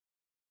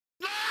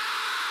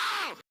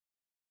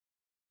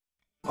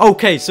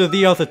Okay, so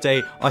the other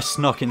day, I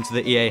snuck into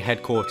the EA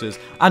headquarters,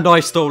 and I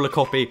stole a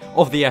copy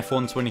of the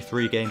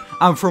F123 game,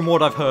 and from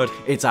what I've heard,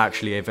 it's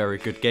actually a very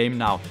good game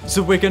now.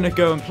 So we're gonna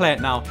go and play it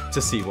now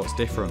to see what's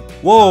different.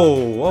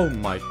 Whoa, oh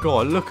my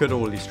god, look at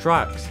all these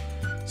tracks.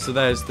 So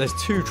there's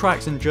 2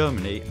 tracks in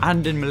Germany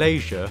and in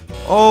Malaysia.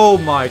 Oh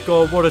my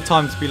god, what a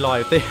time to be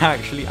live. They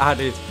actually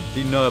added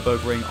the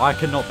Nürburgring. I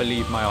cannot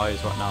believe my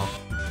eyes right now.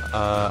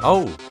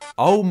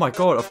 Oh my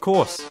god, of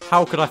course.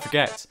 How could I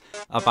forget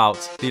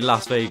about the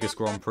Las Vegas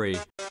Grand Prix?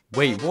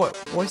 Wait, what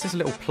is this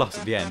little plus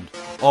at the end?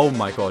 Oh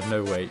my god,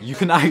 no way. You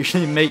can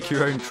actually make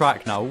your own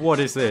track now. What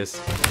is this?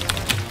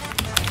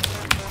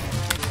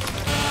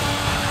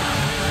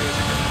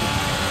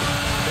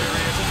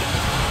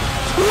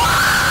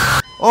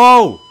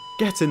 Oh,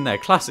 get in there,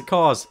 classic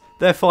cars.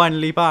 They're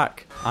finally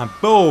back. And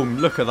boom,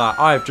 look at that.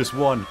 I have just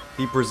won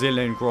the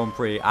Brazilian Grand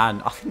Prix.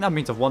 And I think that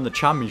means I've won the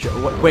championship.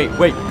 Wait,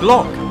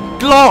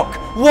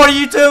 Glock, what are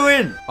you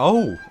doing?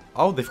 Oh,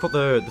 they've got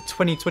the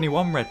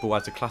 2021 Red Bull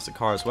as a classic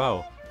car as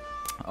well.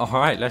 All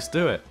right, let's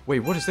do it.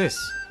 Wait, what is this?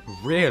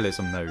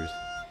 Realism mode.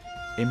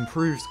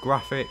 Improves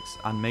graphics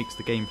and makes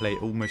the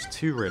gameplay almost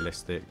too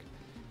realistic.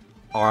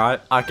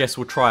 Alright, I guess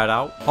we'll try it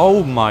out.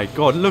 Oh my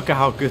god, look at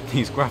how good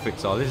these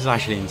graphics are. This is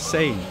actually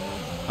insane.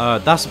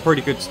 That's a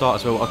pretty good start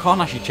as well. I can't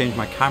actually change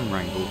my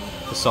camera angle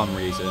for some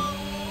reason.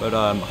 But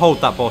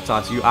hold that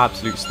Bottas, you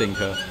absolute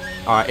stinker.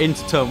 Alright,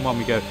 into turn 1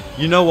 we go.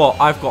 You know what?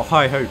 I've got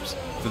high hopes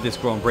for this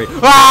Grand Prix.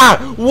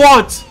 Ah!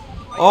 What?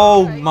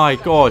 Oh my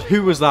god,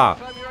 who was that?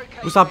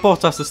 Was that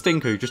Bottas the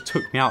stinker who just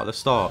took me out at the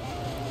start?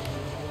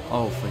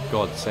 Oh, for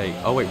God's sake.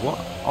 Oh wait, what?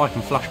 Oh, I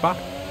can flash back?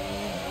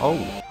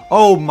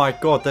 Oh my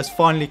god, there's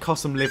finally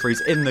custom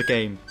liveries in the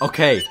game.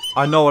 Okay,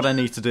 I know what I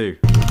need to do.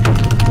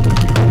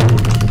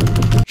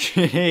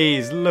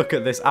 Jeez, look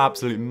at this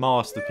absolute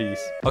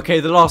masterpiece.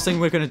 Okay, the last thing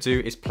we're going to do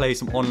is play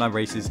some online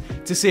races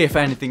to see if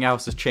anything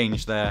else has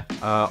changed there.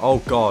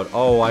 Oh god,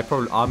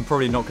 I'm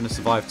probably not going to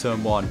survive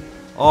turn 1.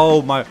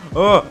 Oh my,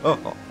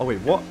 oh wait,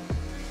 what?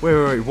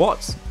 Wait,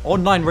 what?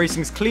 Online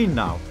racing's clean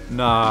now?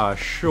 Nah,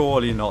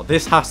 surely not.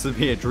 This has to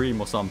be a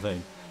dream or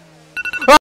something.